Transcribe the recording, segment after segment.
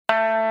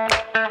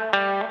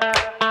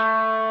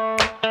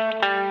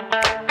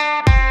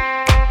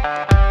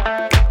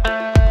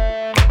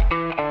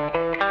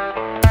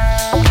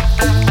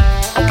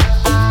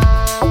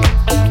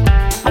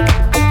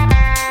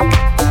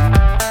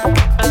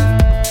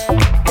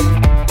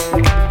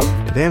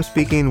Today I'm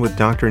speaking with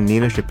Dr.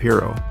 Nina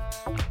Shapiro.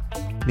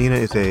 Nina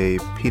is a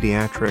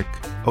pediatric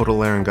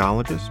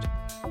otolaryngologist.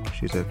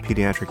 She's a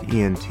pediatric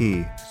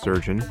ENT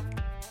surgeon,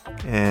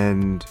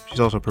 and she's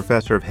also a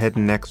professor of head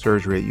and neck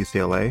surgery at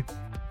UCLA.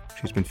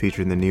 She's been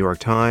featured in the New York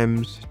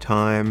Times,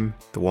 Time,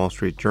 the Wall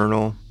Street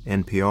Journal,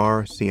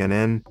 NPR,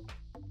 CNN,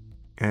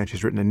 and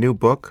she's written a new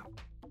book,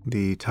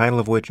 the title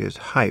of which is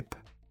Hype,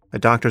 A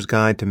Doctor's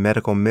Guide to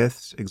Medical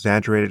Myths,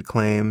 Exaggerated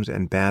Claims,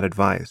 and Bad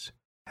Advice,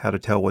 How to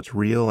Tell What's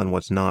Real and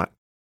What's Not.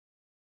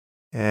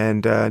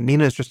 And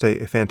Nina is just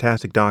a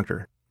fantastic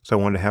doctor, so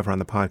I wanted to have her on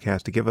the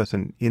podcast to give us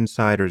an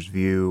insider's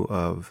view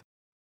of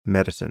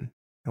medicine.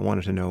 I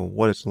wanted to know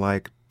what it's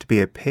like to be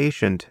a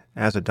patient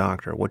as a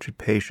doctor. What should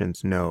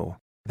patients know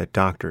that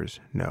doctors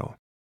know?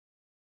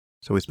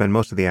 So we spend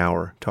most of the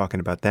hour talking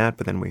about that,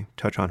 but then we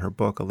touch on her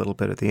book a little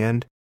bit at the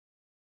end.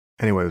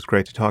 Anyway, it was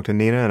great to talk to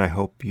Nina, and I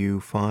hope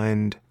you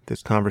find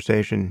this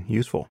conversation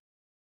useful.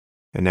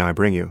 And now I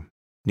bring you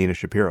Nina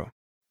Shapiro.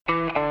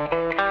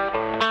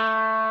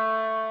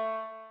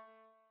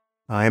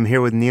 I am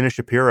here with Nina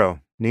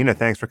Shapiro. Nina,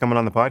 thanks for coming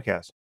on the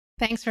podcast.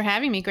 Thanks for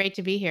having me. Great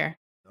to be here.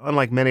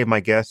 Unlike many of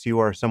my guests, you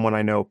are someone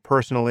I know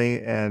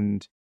personally,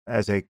 and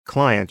as a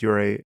client,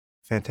 you're a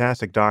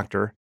fantastic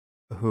doctor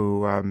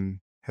who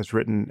has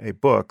written a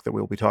book that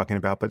we'll be talking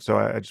about. But so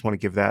I just want to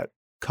give that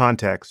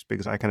context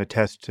because I can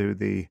attest to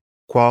the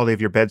quality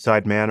of your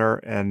bedside manner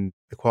and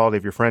the quality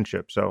of your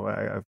friendship. So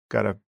I've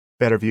got a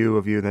better view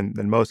of you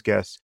than most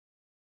guests.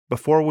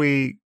 Before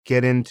we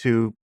get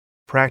into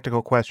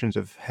practical questions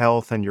of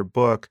health and your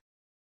book,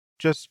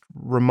 just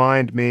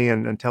remind me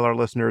and tell our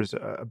listeners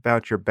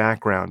about your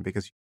background,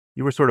 because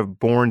you were sort of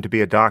born to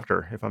be a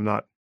doctor, if I'm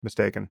not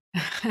mistaken.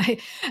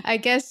 I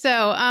guess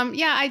so.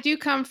 I do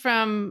come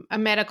from a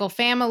medical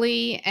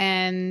family,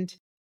 and,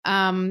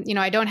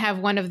 I don't have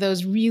one of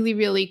those really,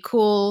 really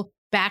cool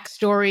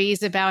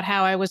backstories about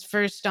how I was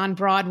first on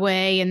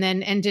Broadway and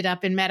then ended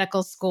up in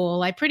medical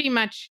school. I pretty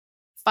much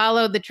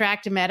followed the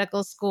track to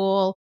medical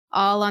school,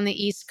 all on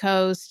the East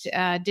Coast,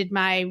 did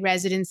my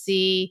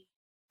residency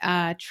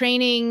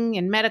training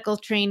and medical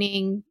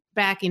training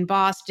back in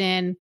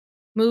Boston,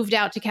 moved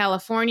out to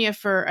California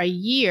for a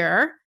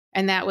year,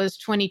 and that was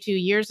 22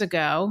 years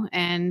ago.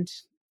 And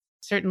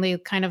certainly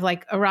kind of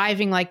like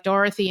arriving like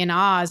Dorothy in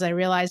Oz, I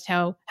realized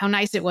how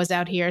nice it was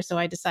out here, so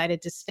I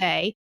decided to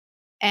stay.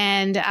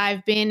 And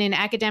I've been in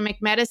academic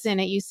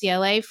medicine at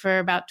UCLA for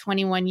about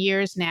 21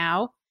 years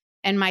now.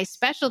 And my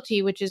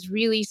specialty, which is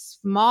really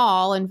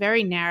small and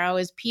very narrow,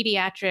 is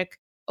pediatric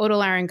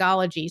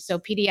otolaryngology, so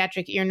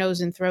pediatric ear,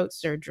 nose, and throat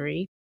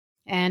surgery.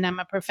 And I'm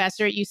a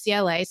professor at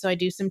UCLA, so I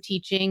do some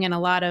teaching and a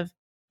lot of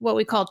what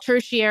we call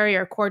tertiary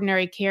or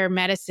quaternary care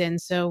medicine.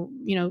 So,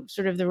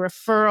 sort of the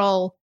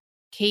referral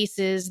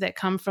cases that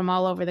come from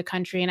all over the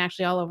country and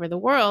actually all over the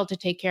world to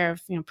take care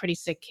of, pretty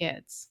sick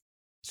kids.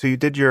 So you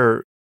did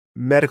your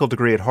medical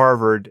degree at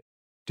Harvard.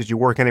 Did you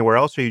work anywhere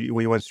else, or you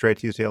went straight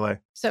to UCLA?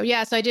 So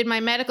I did my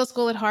medical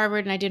school at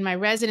Harvard and I did my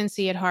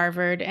residency at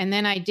Harvard. And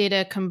then I did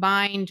a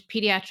combined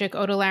pediatric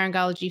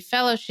otolaryngology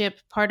fellowship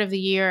part of the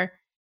year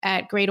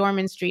at Great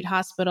Ormond Street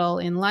Hospital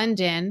in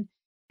London,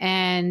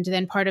 and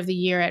then part of the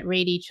year at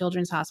Rady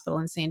Children's Hospital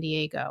in San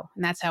Diego.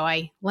 And that's how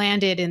I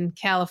landed in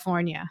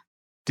California.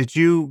 Did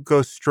you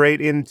go straight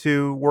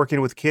into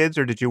working with kids,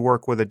 or did you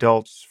work with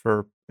adults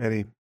for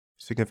any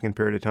significant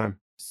period of time?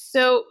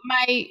 So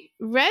my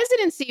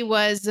residency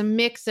was a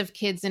mix of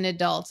kids and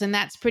adults, and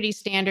that's pretty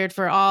standard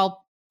for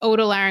all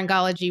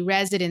otolaryngology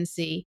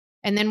residency.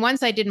 And then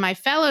once I did my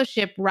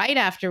fellowship right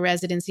after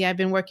residency, I've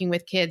been working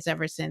with kids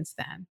ever since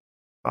then.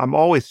 I'm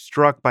always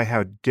struck by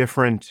how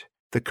different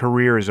the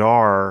careers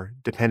are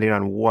depending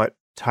on what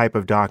type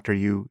of doctor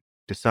you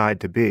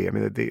decide to be. I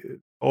mean, the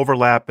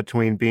overlap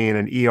between being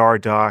an ER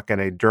doc and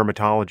a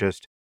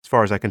dermatologist, as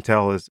far as I can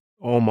tell, is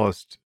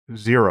almost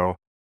zero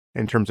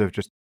in terms of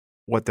just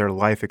what their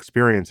life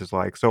experience is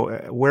like. So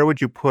where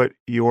would you put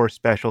your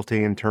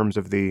specialty in terms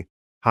of the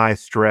high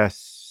stress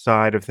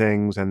side of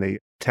things and the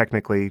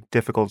technically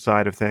difficult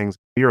side of things?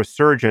 You're a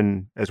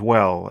surgeon as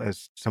well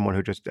as someone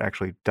who just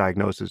actually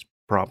diagnoses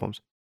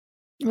problems.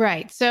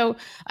 Right. So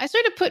I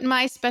sort of put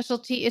my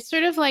specialty, it's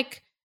sort of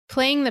like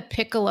playing the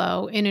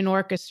piccolo in an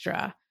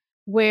orchestra,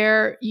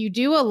 where you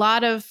do a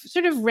lot of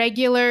sort of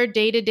regular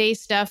day-to-day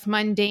stuff,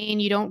 mundane.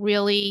 You don't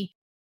really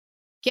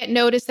get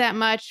noticed that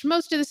much.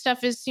 Most of the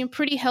stuff is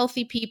pretty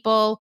healthy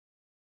people.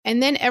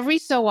 And then every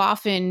so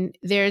often,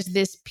 there's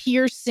this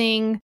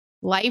piercing,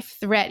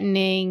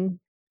 life-threatening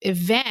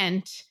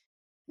event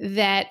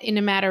that in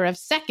a matter of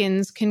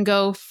seconds can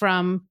go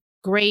from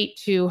great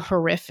to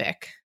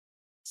horrific.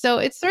 So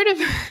it's sort of,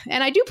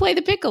 and I do play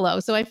the piccolo,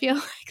 so I feel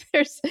like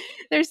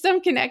there's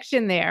some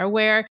connection there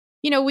where,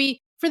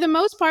 for the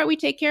most part, we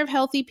take care of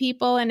healthy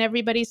people and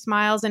everybody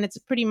smiles and it's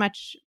pretty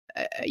much,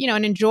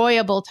 an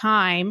enjoyable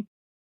time.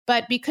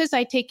 But because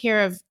I take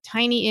care of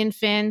tiny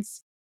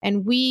infants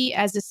and we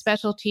as a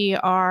specialty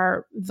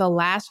are the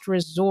last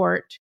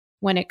resort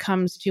when it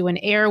comes to an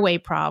airway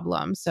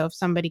problem. So if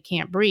somebody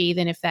can't breathe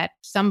and if that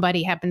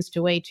somebody happens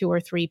to weigh 2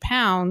 or 3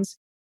 pounds,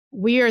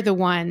 we are the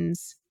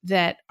ones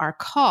that are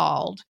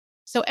called.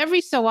 So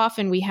every so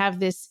often we have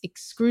this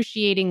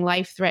excruciating,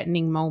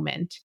 life-threatening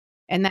moment.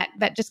 And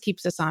that just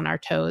keeps us on our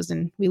toes,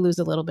 and we lose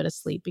a little bit of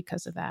sleep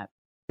because of that.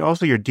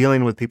 Also, you're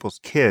dealing with people's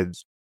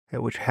kids,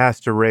 which has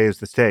to raise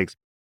the stakes.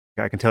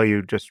 I can tell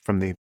you just from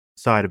the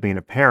side of being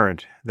a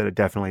parent that it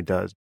definitely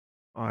does.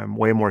 I'm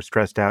way more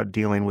stressed out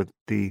dealing with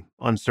the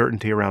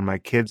uncertainty around my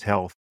kids'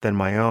 health than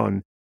my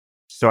own.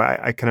 So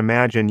I can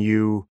imagine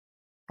you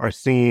are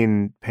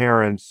seeing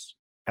parents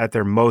at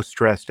their most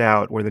stressed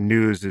out where the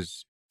news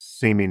is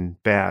seeming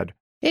bad.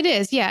 It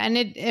is, yeah.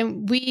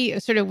 And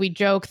we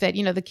joke that,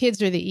 the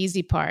kids are the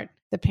easy part,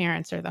 the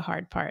parents are the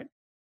hard part.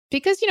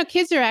 Because,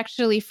 kids are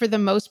actually, for the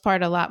most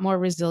part, a lot more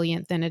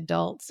resilient than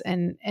adults,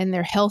 and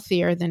they're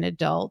healthier than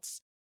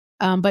adults.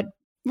 But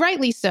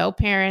rightly so,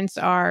 parents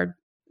are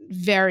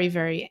very,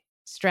 very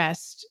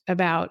stressed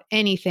about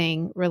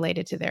anything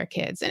related to their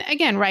kids. And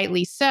again,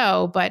 rightly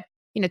so, but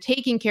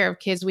taking care of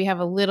kids, we have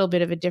a little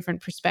bit of a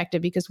different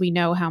perspective because we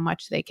know how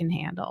much they can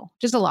handle.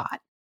 Just a lot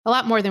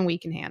more than we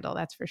can handle,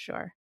 that's for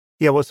sure.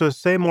 Yeah, well, so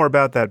say more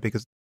about that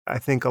because I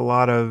think a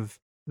lot of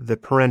the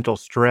parental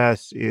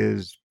stress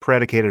is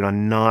predicated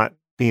on not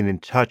being in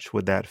touch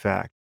with that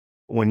fact.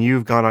 When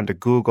you've gone onto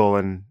Google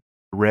and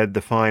read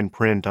the fine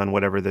print on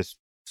whatever this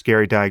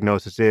scary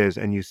diagnosis is,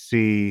 and you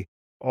see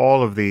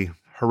all of the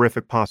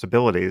horrific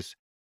possibilities,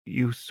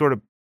 you sort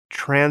of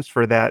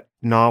transfer that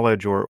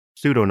knowledge or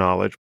pseudo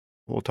knowledge.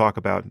 We'll talk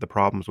about the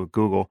problems with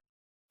Google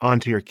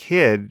onto your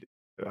kid.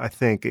 I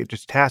think it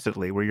just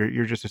tacitly, where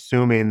you're just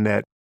assuming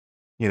that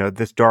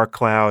this dark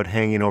cloud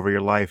hanging over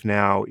your life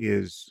now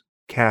is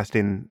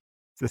casting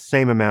the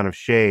same amount of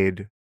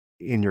shade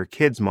in your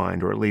kid's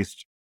mind, or at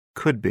least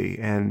could be.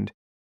 And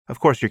of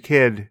course, your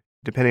kid,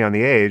 depending on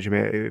the age, I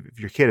mean, if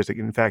your kid is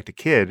in fact a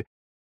kid,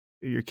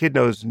 your kid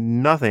knows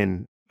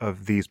nothing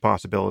of these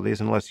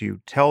possibilities unless you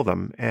tell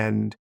them.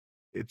 And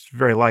it's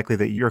very likely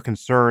that your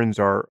concerns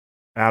are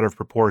out of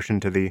proportion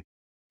to the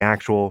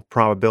actual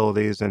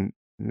probabilities. And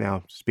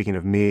now, speaking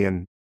of me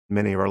and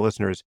many of our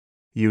listeners,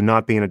 you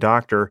not being a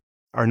doctor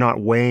are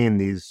not weighing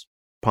these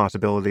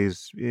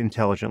possibilities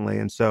intelligently.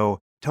 And so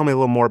tell me a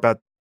little more about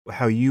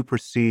how you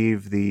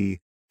perceive the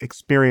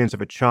experience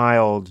of a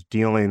child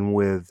dealing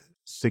with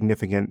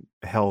significant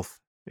health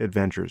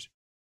adventures.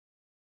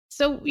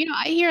 So,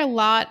 I hear a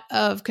lot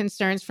of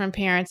concerns from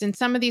parents, and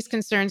some of these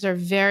concerns are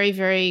very,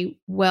 very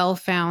well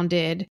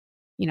founded.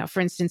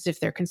 For instance, if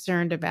they're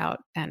concerned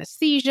about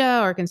anesthesia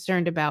or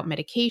concerned about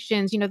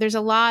medications, there's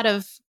a lot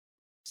of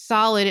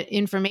solid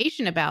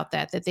information about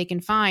that they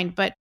can find.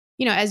 But,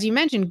 as you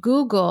mentioned,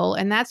 Google,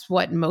 and that's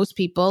what most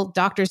people,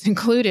 doctors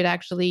included,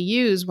 actually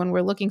use when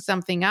we're looking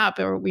something up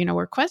or,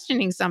 we're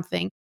questioning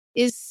something,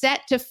 is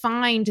set to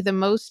find the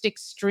most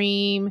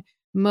extreme,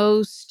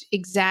 most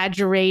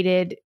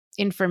exaggerated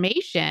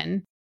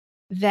information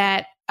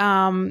that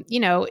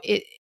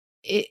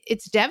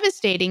it's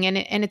devastating, and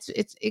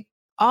it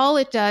all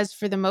it does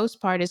for the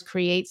most part is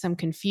create some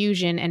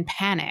confusion and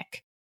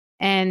panic.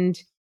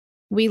 And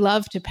we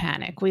love to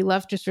panic. We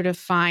love to sort of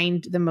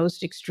find the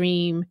most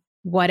extreme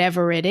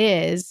whatever it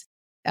is,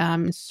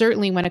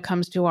 certainly when it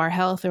comes to our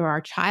health or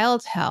our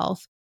child's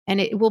health,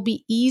 and it will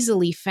be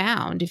easily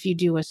found if you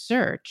do a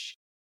search.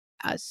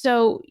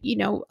 So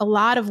a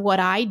lot of what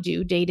I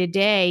do day to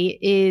day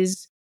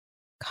is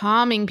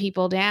calming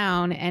people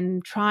down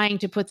and trying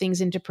to put things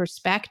into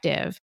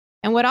perspective.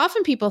 And what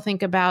often people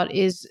think about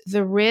is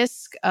the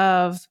risk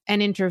of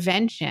an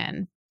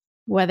intervention,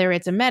 whether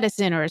it's a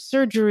medicine or a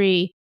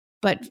surgery,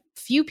 but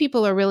few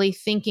people are really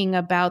thinking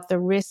about the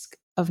risk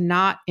of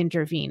not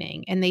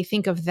intervening. And they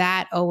think of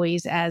that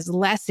always as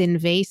less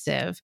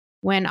invasive,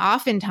 when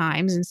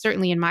oftentimes, and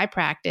certainly in my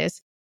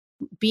practice,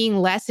 being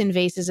less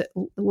invasive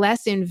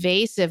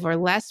or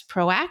less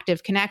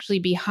proactive can actually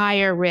be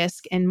higher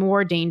risk and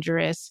more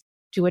dangerous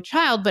to a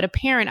child. But a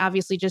parent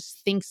obviously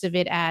just thinks of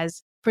it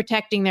as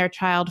protecting their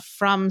child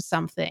from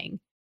something.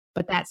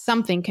 But that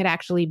something could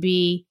actually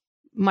be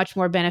much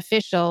more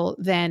beneficial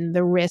than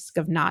the risk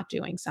of not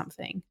doing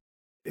something.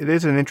 It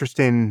is an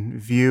interesting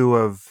view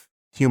of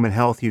human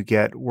health you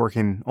get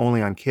working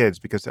only on kids,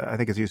 because I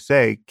think, as you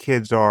say,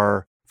 kids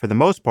are, for the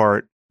most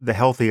part, the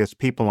healthiest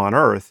people on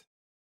earth.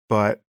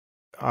 But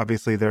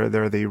obviously, there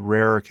are the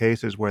rarer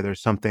cases where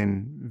there's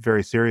something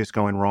very serious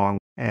going wrong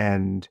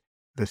and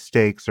the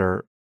stakes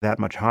are that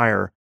much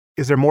higher.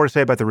 Is there more to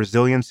say about the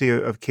resiliency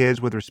of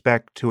kids with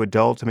respect to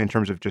adults? I mean, in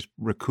terms of just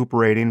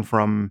recuperating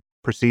from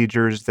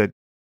procedures that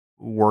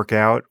work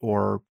out,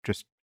 or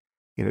just,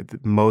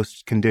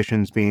 most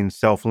conditions being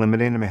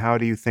self-limiting? I mean, how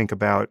do you think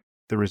about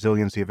the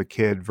resiliency of a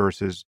kid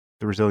versus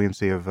the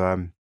resiliency of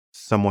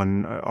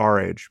someone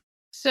our age?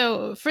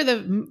 So for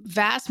the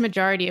vast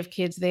majority of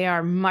kids, they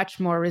are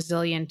much more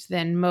resilient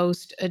than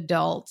most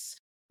adults.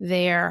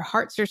 Their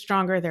hearts are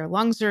stronger, their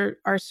lungs are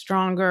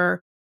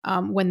stronger.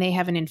 When they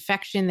have an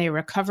infection, they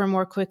recover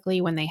more quickly.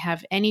 When they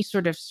have any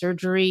sort of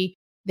surgery,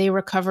 they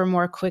recover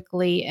more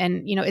quickly.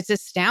 And, it's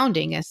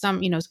astounding, as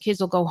some, kids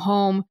will go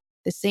home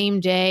the same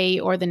day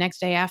or the next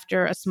day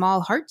after a small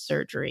heart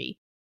surgery.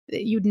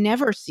 You'd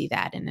never see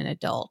that in an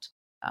adult.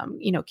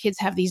 kids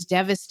have these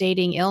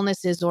devastating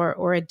illnesses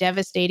or a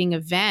devastating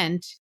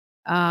event,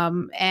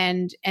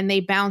 and they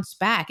bounce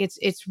back.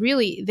 It's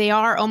really, they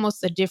are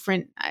almost a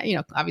different,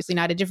 obviously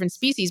not a different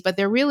species, but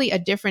they're really a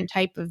different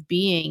type of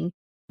being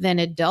than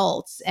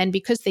adults. And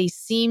because they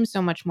seem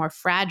so much more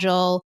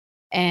fragile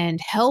and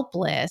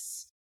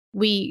helpless,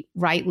 we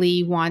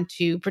rightly want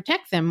to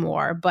protect them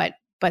more. But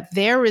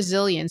their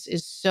resilience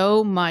is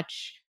so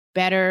much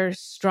better,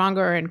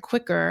 stronger, and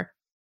quicker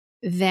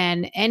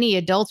than any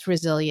adult's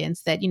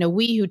resilience that,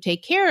 we who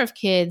take care of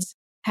kids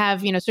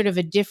have, sort of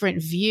a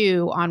different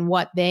view on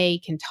what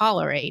they can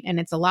tolerate. And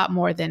it's a lot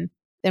more than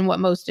what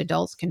most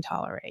adults can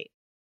tolerate.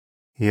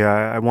 Yeah,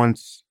 I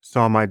once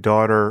saw my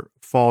daughter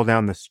fall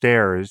down the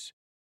stairs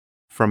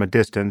from a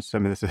distance. I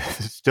mean, this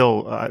is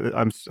still,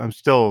 I'm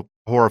still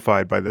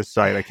horrified by this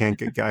sight.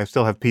 I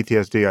still have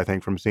PTSD, I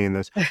think, from seeing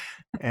this.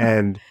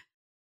 And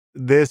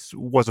this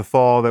was a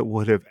fall that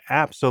would have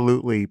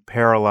absolutely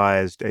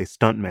paralyzed a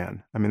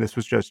stuntman. I mean, this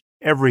was just,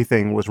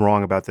 everything was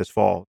wrong about this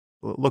fall.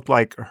 It looked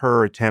like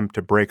her attempt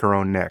to break her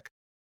own neck,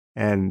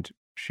 and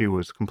she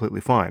was completely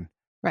fine.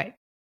 Right.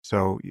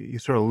 So you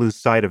sort of lose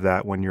sight of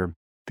that when you're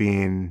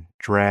being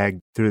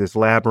dragged through this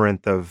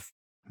labyrinth of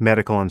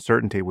medical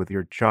uncertainty with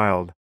your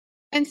child.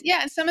 And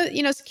yeah, some of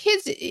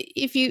kids,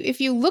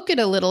 if you look at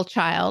a little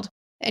child,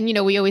 and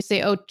we always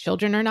say, oh,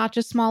 children are not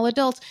just small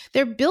adults.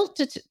 They're built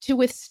to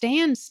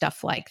withstand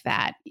stuff like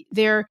that.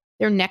 Their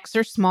necks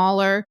are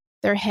smaller,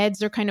 their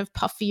heads are kind of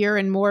puffier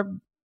and more,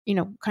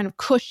 kind of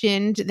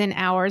cushioned than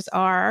ours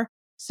are.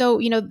 So,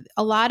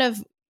 a lot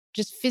of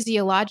just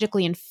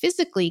physiologically and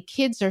physically,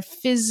 kids are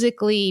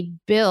physically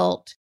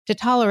built to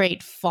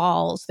tolerate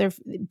falls. They're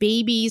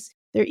babies.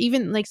 They're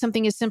even like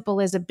something as simple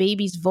as a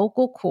baby's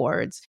vocal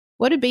cords.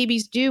 What do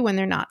babies do when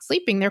they're not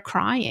sleeping? They're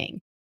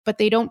crying, but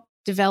they don't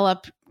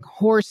develop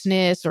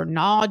hoarseness or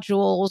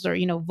nodules or,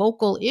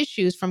 vocal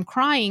issues from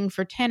crying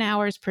for 10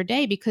 hours per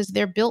day because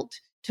they're built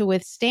to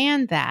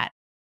withstand that.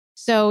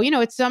 So,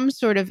 it's some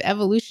sort of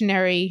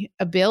evolutionary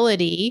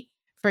ability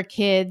for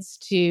kids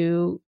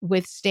to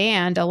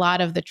withstand a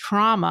lot of the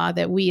trauma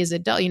that we as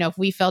adults, if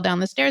we fell down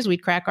the stairs,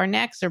 we'd crack our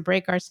necks or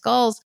break our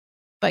skulls.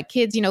 But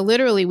kids,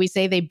 literally we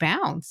say they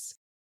bounce.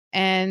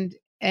 And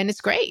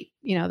it's great.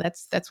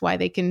 That's why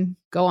they can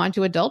go on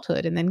to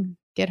adulthood and then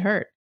get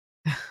hurt.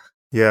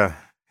 Yeah.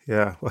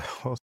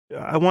 Well,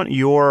 I want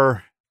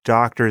your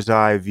doctor's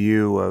eye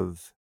view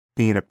of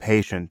being a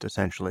patient,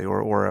 essentially,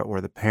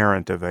 or the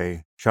parent of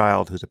a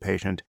child who's a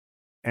patient.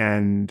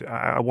 And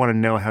I want to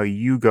know how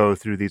you go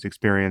through these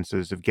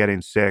experiences of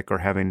getting sick or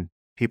having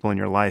people in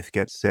your life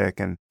get sick,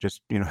 and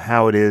just,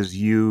 how it is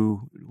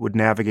you would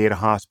navigate a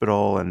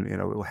hospital,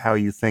 and, how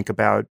you think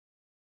about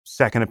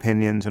second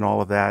opinions and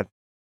all of that.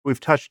 We've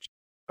touched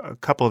a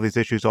couple of these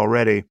issues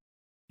already.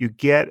 You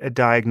get a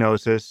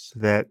diagnosis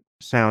that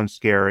sounds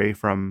scary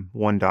from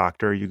one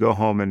doctor. You go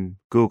home and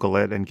Google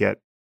it and get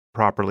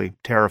properly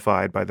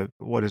terrified by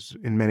what is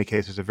in many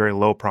cases a very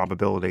low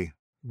probability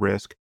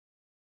risk.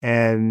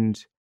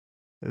 And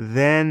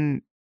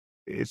then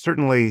it's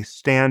certainly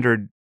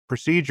standard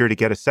procedure to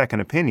get a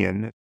second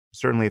opinion.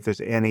 Certainly if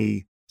there's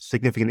any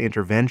significant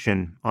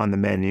intervention on the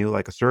menu,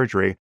 like a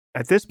surgery.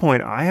 At this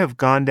point, I have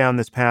gone down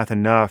this path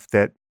enough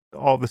that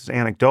all this is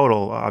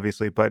anecdotal,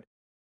 obviously, but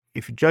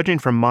if judging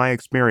from my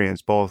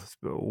experience, both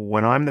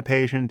when I'm the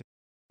patient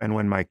and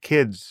when my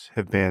kids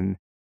have been,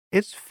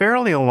 it's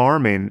fairly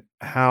alarming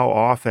how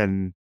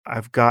often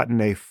I've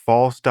gotten a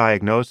false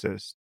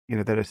diagnosis,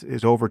 that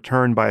is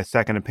overturned by a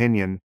second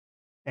opinion.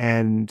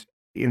 And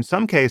in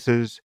some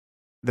cases,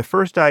 the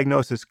first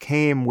diagnosis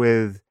came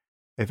with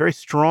a very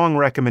strong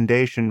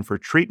recommendation for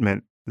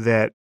treatment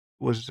that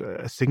was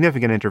a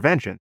significant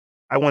intervention.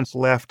 I once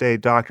left a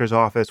doctor's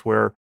office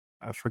where,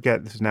 I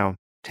forget, this is now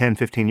 10,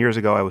 15 years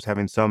ago, I was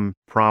having some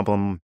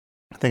problem.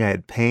 I think I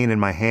had pain in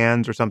my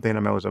hands or something. I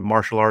mean, I was a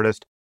martial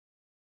artist.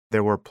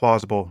 There were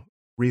plausible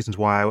reasons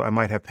why I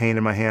might have pain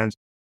in my hands.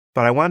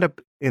 But I wound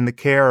up in the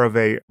care of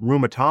a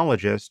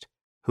rheumatologist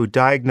who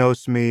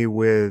diagnosed me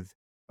with,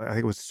 I think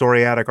it was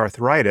psoriatic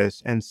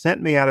arthritis, and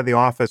sent me out of the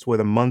office with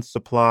a month's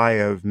supply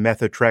of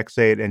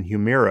methotrexate and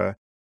Humira,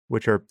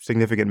 which are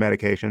significant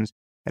medications,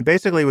 and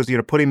basically was,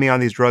 putting me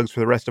on these drugs for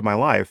the rest of my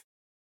life.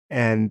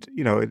 And,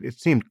 it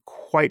seemed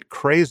quite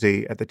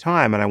crazy at the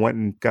time. And I went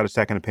and got a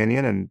second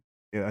opinion, and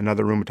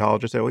another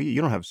rheumatologist said, well,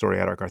 you don't have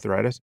psoriatic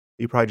arthritis.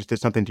 You probably just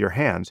did something to your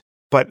hands.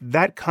 But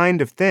that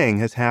kind of thing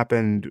has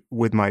happened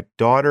with my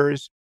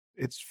daughters.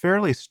 It's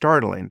fairly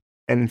startling.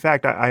 And in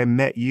fact, I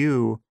met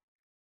you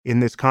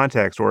in this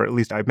context, or at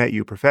least I met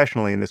you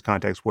professionally in this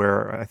context,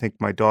 where I think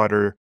my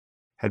daughter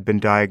had been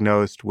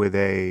diagnosed with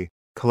a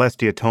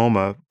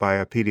cholesteatoma by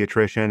a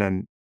pediatrician.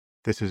 And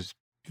this is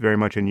very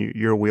much in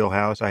your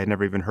wheelhouse. I had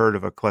never even heard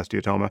of a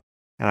cholesteatoma.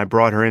 And I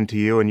brought her into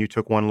you, and you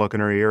took one look in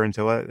her ear and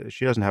said, well,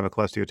 she doesn't have a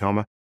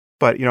cholesteatoma.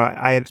 But,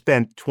 I had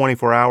spent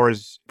 24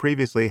 hours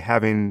previously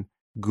having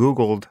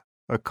Googled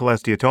a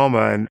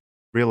cholesteatoma and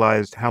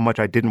realized how much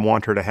I didn't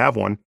want her to have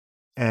one.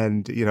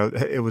 And,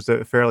 it was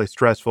a fairly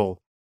stressful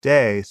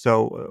day.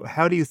 So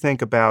how do you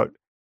think about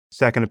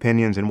second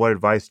opinions, and what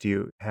advice do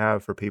you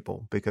have for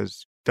people?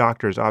 Because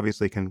doctors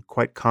obviously can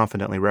quite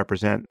confidently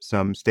represent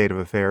some state of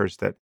affairs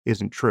that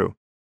isn't true.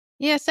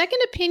 Yeah, second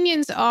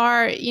opinions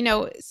are,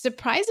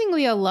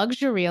 surprisingly a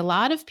luxury. A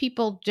lot of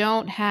people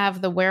don't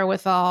have the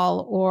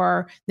wherewithal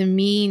or the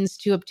means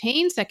to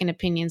obtain second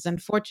opinions,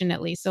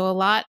 unfortunately. So a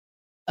lot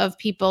of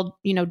people,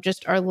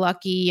 just are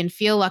lucky and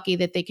feel lucky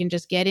that they can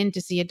just get in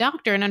to see a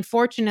doctor. And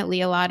unfortunately,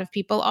 a lot of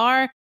people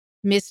are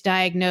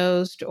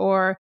misdiagnosed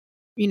or,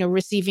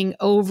 receiving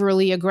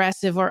overly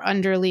aggressive or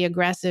underly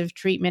aggressive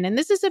treatment. And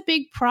this is a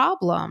big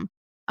problem.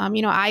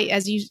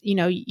 As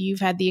you've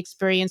had the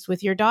experience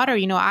with your daughter,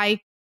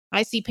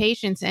 I see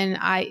patients and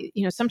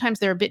sometimes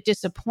they're a bit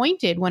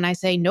disappointed when I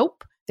say,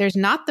 nope, there's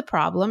not the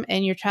problem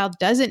and your child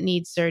doesn't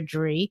need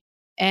surgery.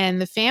 And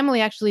the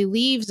family actually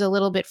leaves a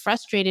little bit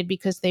frustrated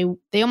because they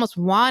almost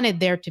wanted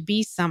there to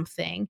be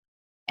something.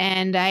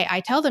 And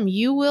I tell them,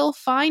 you will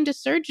find a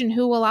surgeon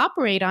who will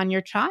operate on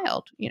your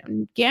child,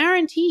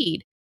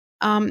 guaranteed.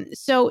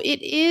 So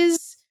it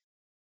is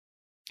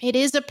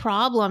a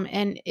problem,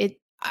 and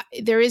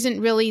there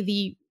isn't really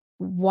the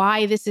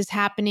why this is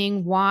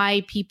happening,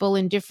 why people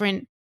in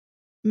different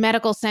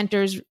medical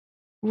centers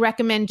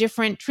recommend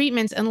different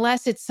treatments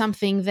unless it's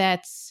something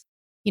that's,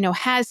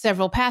 has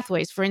several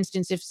pathways. For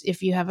instance,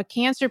 if you have a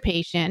cancer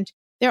patient,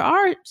 there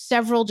are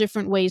several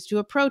different ways to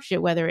approach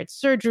it, whether it's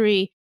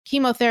surgery,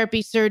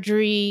 chemotherapy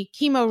surgery,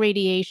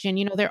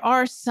 chemoradiation. There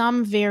are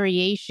some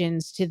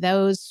variations to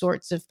those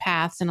sorts of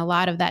paths, and a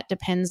lot of that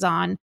depends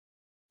on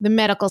the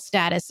medical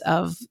status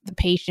of the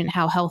patient,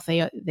 how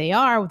healthy they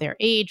are, their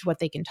age, what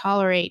they can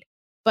tolerate.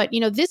 But,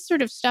 this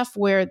sort of stuff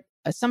where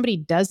somebody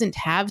doesn't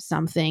have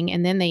something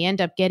and then they end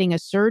up getting a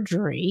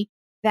surgery,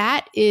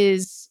 that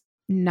is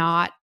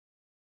not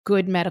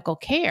good medical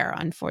care,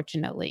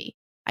 unfortunately.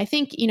 I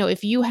think,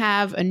 if you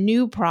have a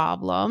new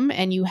problem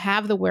and you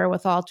have the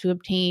wherewithal to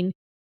obtain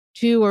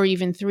 2 or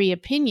even 3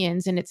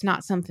 opinions and it's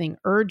not something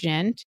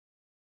urgent,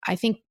 I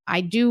think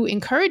I do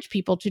encourage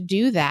people to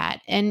do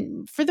that.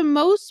 And for the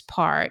most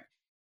part,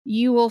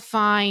 you will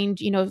find,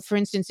 for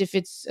instance, if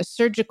it's a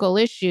surgical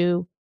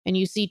issue and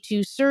you see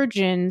 2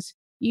 surgeons,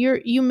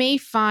 you may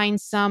find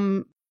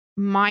some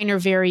minor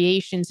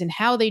variations in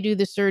how they do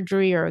the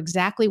surgery or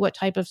exactly what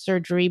type of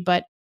surgery.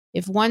 But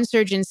if one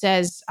surgeon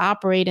says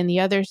operate and the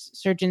other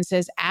surgeon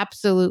says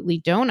absolutely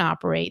don't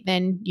operate,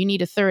 then you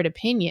need a third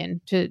opinion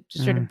to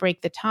sort of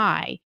break the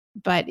tie.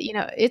 But,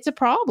 it's a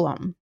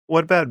problem.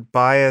 What about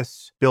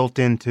bias built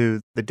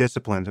into the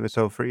disciplines? I mean,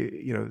 so for,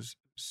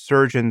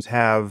 surgeons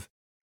have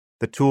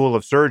the tool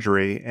of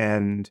surgery,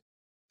 and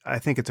I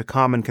think it's a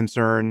common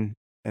concern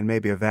and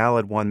maybe a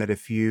valid one that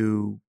if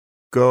you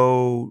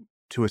go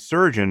to a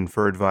surgeon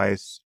for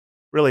advice,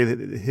 really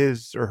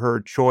his or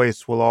her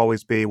choice will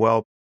always be,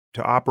 well,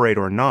 to operate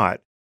or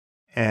not.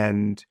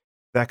 And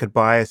that could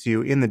bias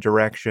you in the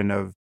direction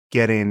of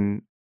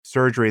getting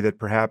surgery that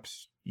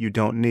perhaps you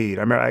don't need.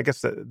 I mean, I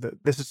guess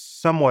this is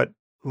somewhat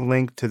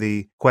linked to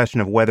the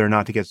question of whether or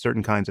not to get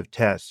certain kinds of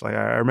tests. Like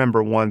I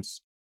remember once,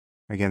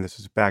 again, this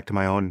is back to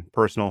my own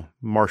personal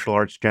martial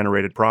arts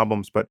generated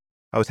problems, but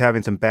I was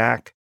having some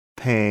back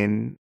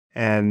pain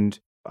and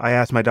I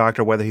asked my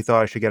doctor whether he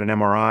thought I should get an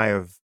MRI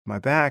of my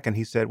back. And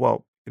he said,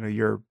 well,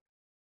 you're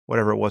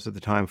whatever it was at the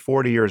time,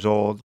 40 years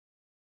old.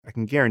 I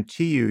can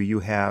guarantee you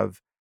have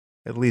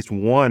at least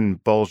one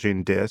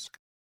bulging disc.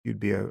 You'd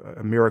be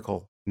a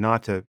miracle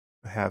not to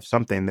have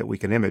something that we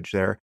can image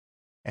there.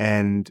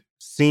 And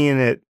seeing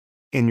it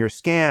in your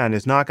scan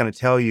is not going to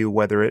tell you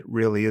whether it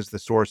really is the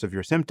source of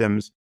your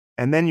symptoms.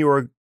 And then you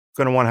are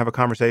going to want to have a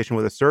conversation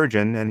with a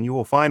surgeon, and you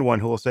will find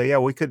one who will say, yeah,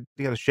 we could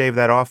shave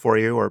that off for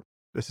you, or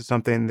this is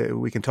something that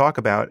we can talk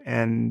about.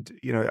 And,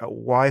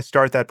 why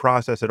start that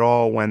process at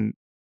all when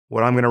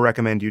what I'm going to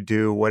recommend you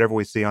do, whatever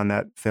we see on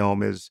that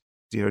film, is,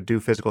 do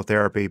physical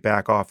therapy,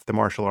 back off the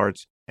martial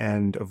arts,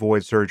 and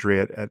avoid surgery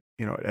at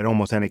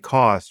almost any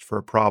cost for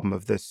a problem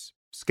of this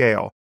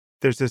scale.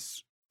 There's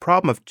this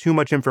problem of too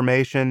much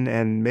information,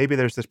 and maybe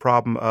there's this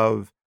problem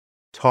of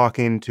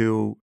talking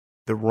to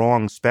the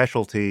wrong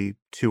specialty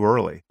too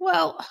early.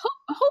 Well,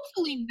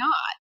 hopefully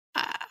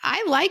not.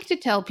 I like to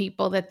tell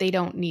people that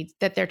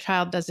that their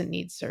child doesn't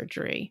need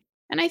surgery.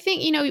 And I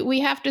think, we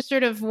have to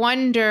sort of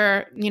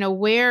wonder,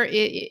 where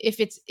if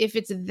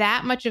it's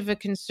that much of a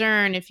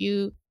concern, if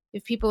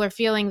people are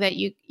feeling that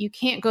you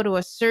can't go to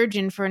a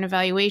surgeon for an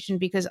evaluation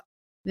because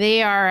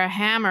they are a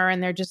hammer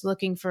and they're just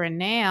looking for a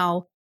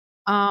nail,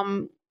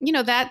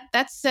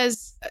 that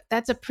says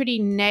that's a pretty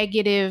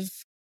negative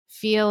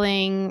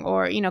feeling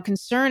or,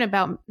 concern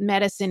about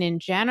medicine in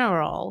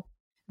general,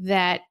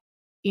 that,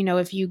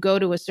 if you go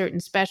to a certain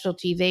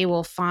specialty, they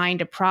will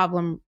find a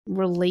problem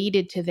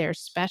related to their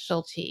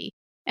specialty.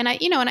 And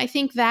I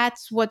think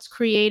that's what's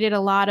created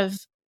a lot of,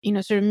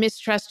 sort of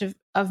mistrust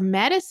of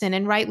medicine,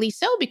 and rightly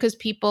so, because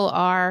people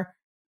are,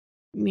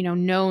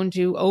 known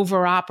to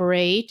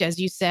overoperate. As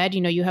you said,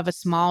 you have a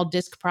small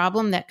disc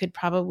problem that could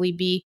probably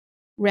be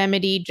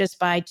remedied just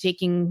by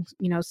taking,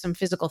 some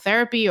physical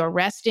therapy or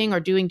resting or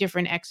doing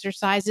different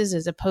exercises,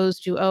 as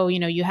opposed to,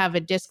 you have a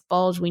disc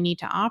bulge, we need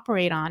to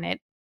operate on it.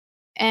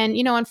 And,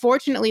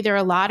 unfortunately, there are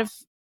a lot of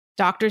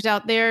doctors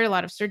out there, a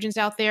lot of surgeons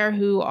out there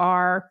who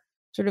are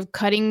sort of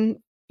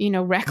cutting,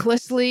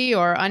 recklessly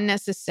or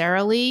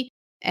unnecessarily,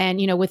 and,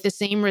 with the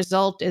same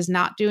result as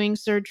not doing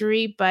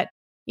surgery. But,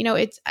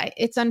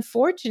 it's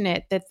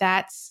unfortunate that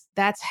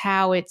that's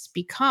how it's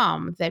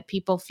become, that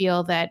people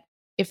feel that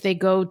if they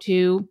go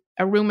to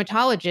a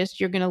rheumatologist,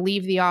 you're going to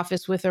leave the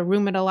office with a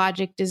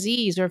rheumatologic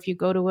disease. Or if you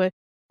go to a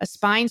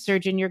spine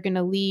surgeon, you're going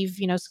to leave,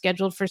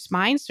 scheduled for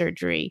spine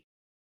surgery.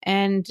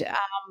 And,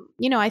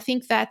 I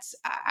think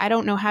I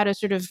don't know how to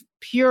sort of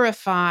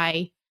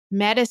purify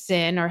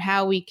medicine, or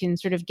how we can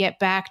sort of get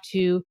back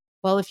to,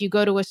 well, if you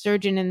go to a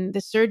surgeon and the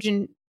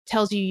surgeon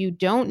tells you you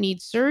don't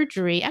need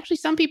surgery, actually,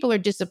 some people are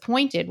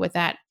disappointed with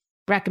that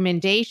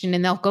recommendation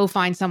and they'll go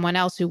find someone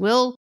else who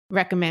will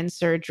recommend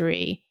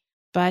surgery.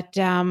 But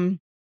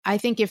I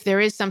think if there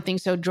is something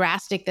so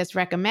drastic that's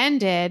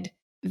recommended,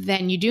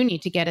 then you do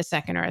need to get a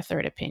second or a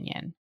third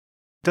opinion.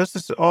 Does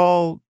this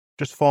all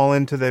just fall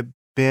into the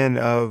bin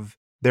of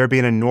there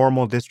being a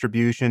normal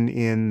distribution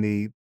in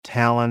the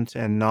talent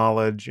and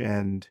knowledge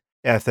and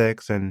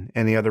ethics and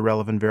any other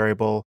relevant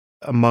variable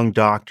among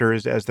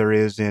doctors as there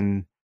is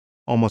in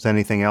almost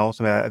anything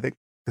else? I mean, I think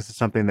this is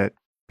something that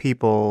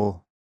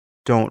people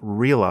don't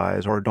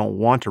realize or don't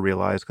want to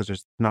realize because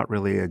there's not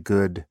really a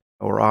good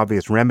or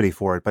obvious remedy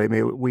for it. But I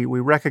mean, we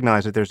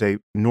recognize that there's a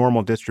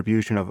normal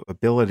distribution of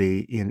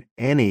ability in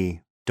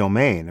any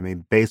domain. I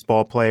mean,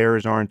 baseball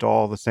players aren't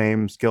all the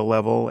same skill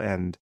level,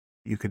 and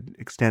you could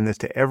extend this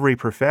to every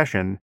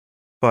profession.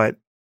 But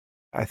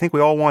I think we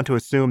all want to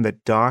assume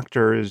that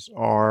doctors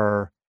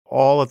are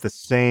all at the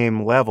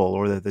same level,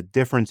 or that the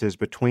differences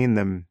between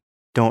them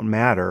don't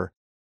matter.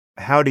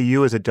 How do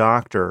you as a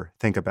doctor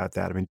think about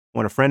that? I mean,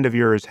 when a friend of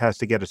yours has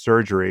to get a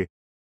surgery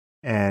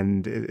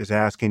and is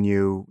asking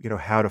you,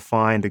 how to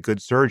find a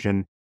good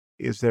surgeon,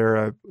 is there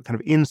a kind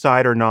of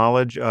insider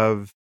knowledge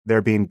of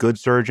there being good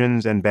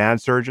surgeons and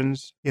bad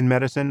surgeons in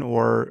medicine,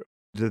 or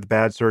do the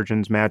bad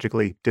surgeons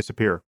magically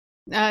disappear?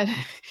 Uh,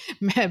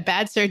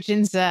 Bad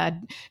surgeons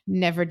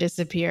never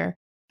disappear,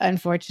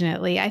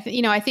 unfortunately. I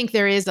think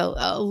there is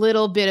a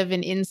little bit of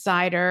an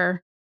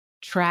insider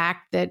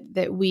track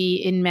that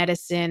we in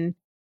medicine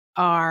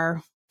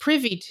are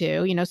privy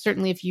to.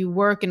 Certainly if you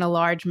work in a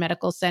large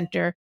medical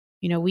center,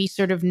 we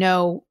sort of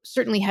know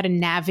certainly how to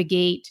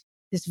navigate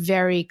this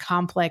very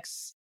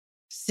complex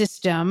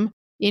system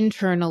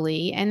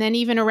internally. And then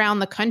even around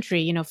the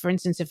country, for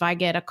instance, if I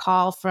get a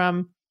call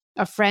from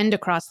a friend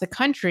across the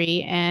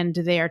country and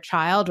their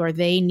child, or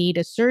they need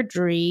a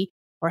surgery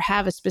or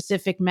have a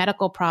specific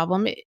medical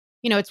problem,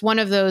 it's one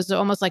of those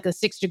almost like the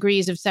 6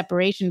 degrees of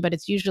separation, but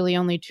it's usually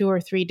only 2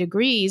 or 3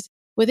 degrees.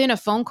 Within a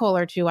phone call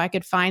or two, I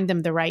could find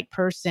them the right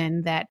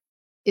person that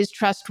is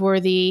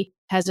trustworthy,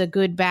 has a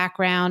good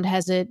background,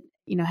 has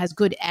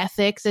good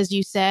ethics, as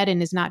you said,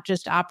 and is not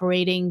just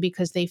operating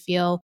because they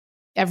feel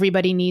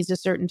everybody needs a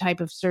certain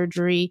type of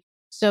surgery.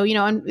 So,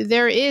 and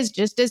there is,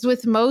 just as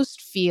with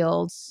most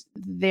fields,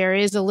 there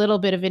is a little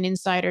bit of an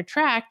insider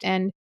track.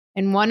 And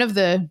one of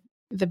the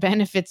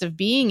benefits of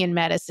being in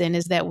medicine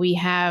is that we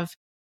have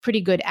pretty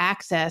good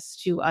access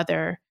to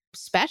other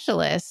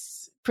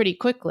specialists pretty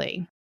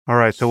quickly. All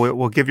right. So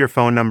we'll give your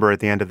phone number at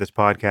the end of this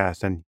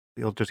podcast, and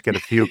you'll just get a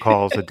few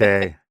calls a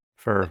day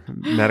for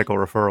medical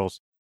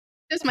referrals.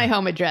 Just my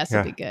home address would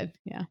Yeah. be good.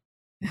 Yeah.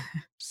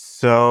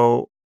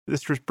 So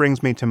this just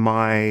brings me to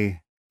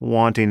my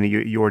wanting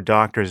your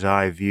doctor's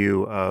eye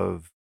view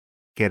of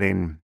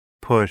getting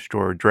pushed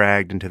or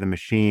dragged into the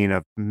machine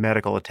of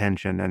medical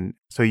attention. And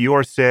so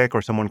you're sick,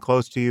 or someone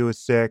close to you is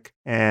sick,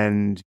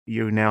 and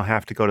you now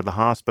have to go to the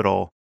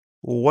hospital.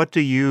 What do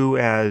you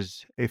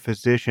as a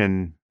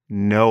physician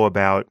know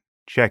about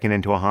checking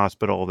into a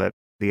hospital that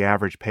the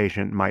average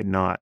patient might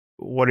not?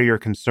 What are your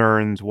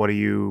concerns? What do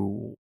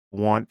you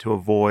want to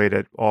avoid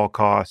at all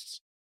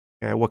costs?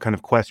 What kind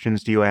of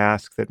questions do you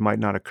ask that might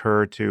not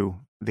occur to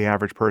the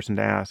average person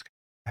to ask?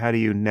 How do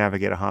you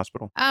navigate a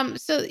hospital?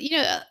 So,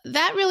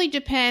 that really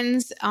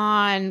depends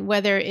on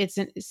whether it's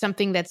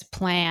something that's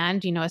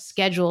planned, a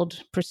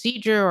scheduled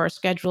procedure or a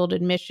scheduled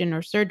admission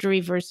or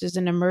surgery versus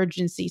an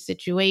emergency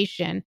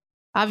situation.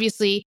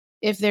 Obviously,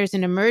 if there's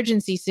an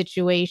emergency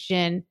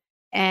situation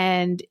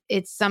and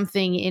it's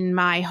something in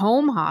my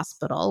home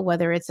hospital,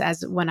 whether it's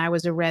as when I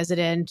was a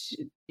resident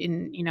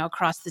in,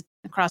 across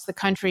the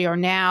country, or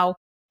now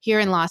here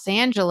in Los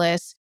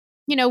Angeles,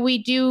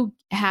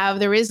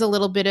 there is a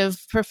little bit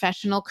of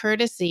professional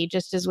courtesy,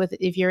 just as with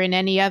if you're in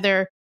any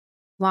other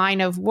line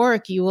of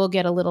work, you will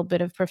get a little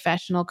bit of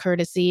professional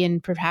courtesy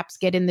and perhaps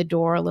get in the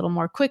door a little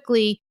more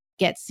quickly,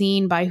 get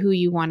seen by who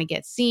you want to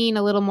get seen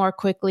a little more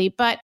quickly.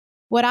 But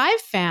what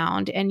I've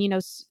found, and,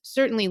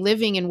 certainly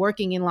living and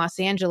working in Los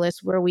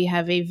Angeles, where we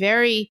have a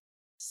very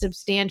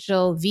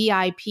substantial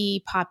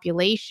VIP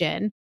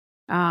population,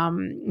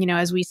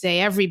 as we say,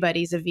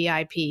 everybody's a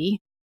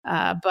VIP.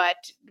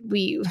 But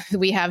we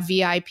have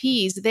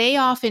VIPs. They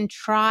often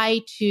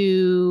try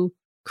to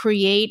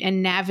create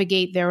and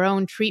navigate their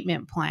own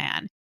treatment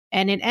plan,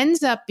 and it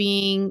ends up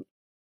being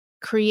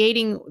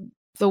creating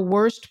the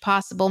worst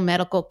possible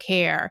medical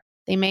care.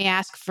 They may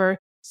ask for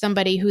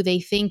somebody who they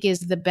think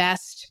is the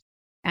best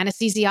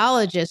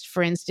anesthesiologist,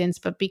 for instance,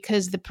 but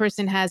because the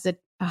person has a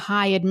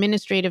high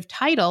administrative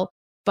title,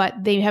 but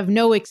they have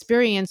no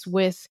experience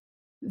with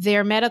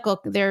their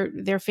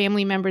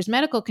family member's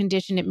medical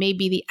condition, it may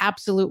be the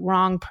absolute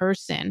wrong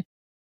person.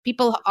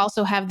 People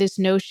also have this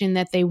notion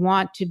that they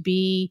want to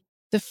be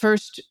the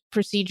first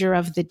procedure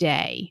of the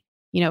day,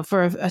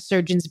 for a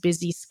surgeon's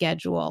busy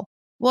schedule.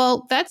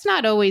 Well, that's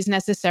not always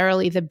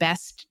necessarily the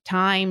best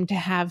time to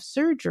have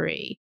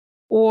surgery.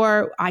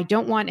 Or I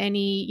don't want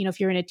any, if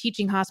you're in a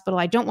teaching hospital,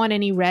 I don't want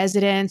any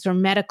residents or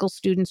medical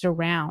students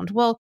around.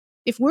 Well,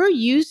 if we're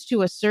used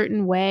to a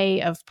certain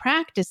way of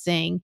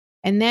practicing,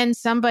 and then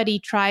somebody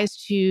tries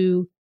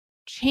to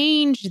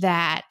change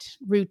that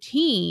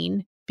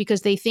routine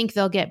because they think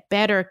they'll get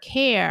better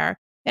care,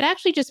 it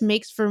actually just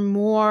makes for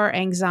more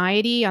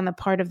anxiety on the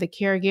part of the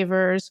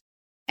caregivers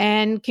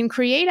and can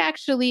create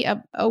actually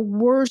a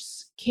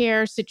worse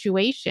care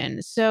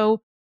situation.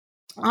 So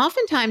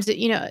oftentimes,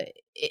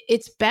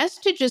 it's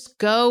best to just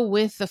go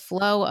with the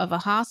flow of a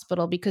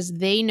hospital because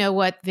they know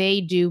what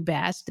they do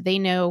best. They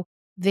know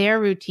their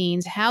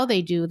routines, how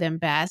they do them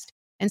best.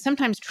 And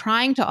sometimes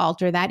trying to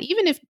alter that,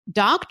 even if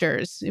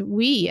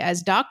we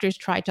as doctors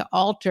try to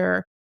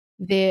alter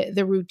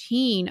the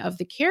routine of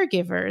the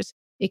caregivers,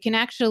 it can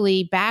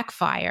actually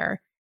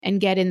backfire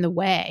and get in the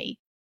way.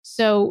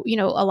 So,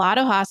 a lot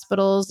of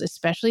hospitals,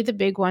 especially the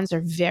big ones,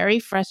 are very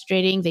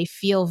frustrating. They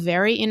feel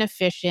very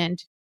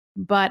inefficient.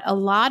 But a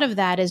lot of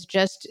that is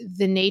just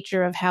the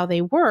nature of how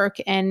they work.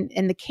 And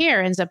the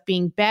care ends up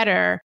being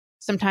better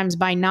sometimes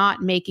by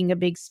not making a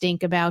big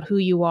stink about who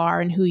you are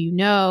and who you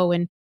know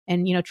and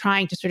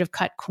trying to sort of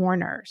cut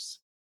corners.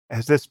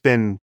 Has this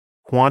been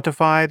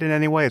quantified in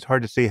any way? It's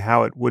hard to see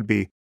how it would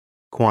be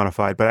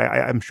quantified, but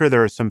I'm sure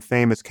there are some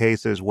famous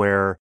cases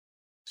where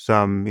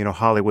some,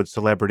 Hollywood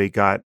celebrity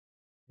got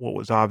what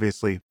was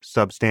obviously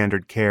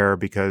substandard care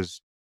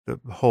because the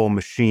whole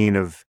machine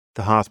of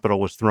the hospital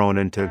was thrown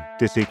into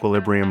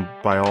disequilibrium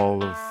by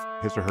all of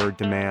his or her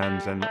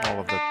demands and all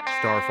of the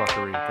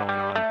starfuckery going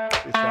on.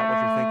 Is that what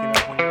you're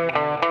thinking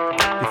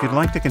of? If you'd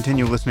like to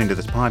continue listening to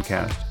this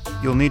podcast,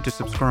 you'll need to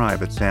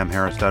subscribe at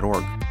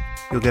samharris.org.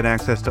 You'll get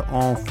access to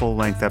all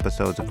full-length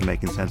episodes of the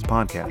Making Sense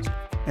podcast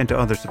and to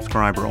other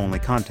subscriber-only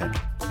content,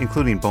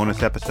 including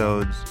bonus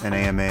episodes and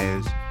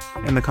AMAs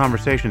and the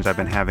conversations I've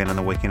been having on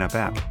the Waking Up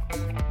app.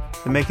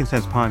 The Making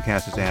Sense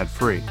podcast is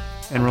ad-free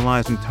and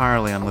relies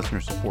entirely on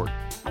listener support,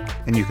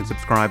 and you can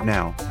subscribe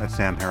now at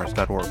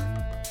samharris.org.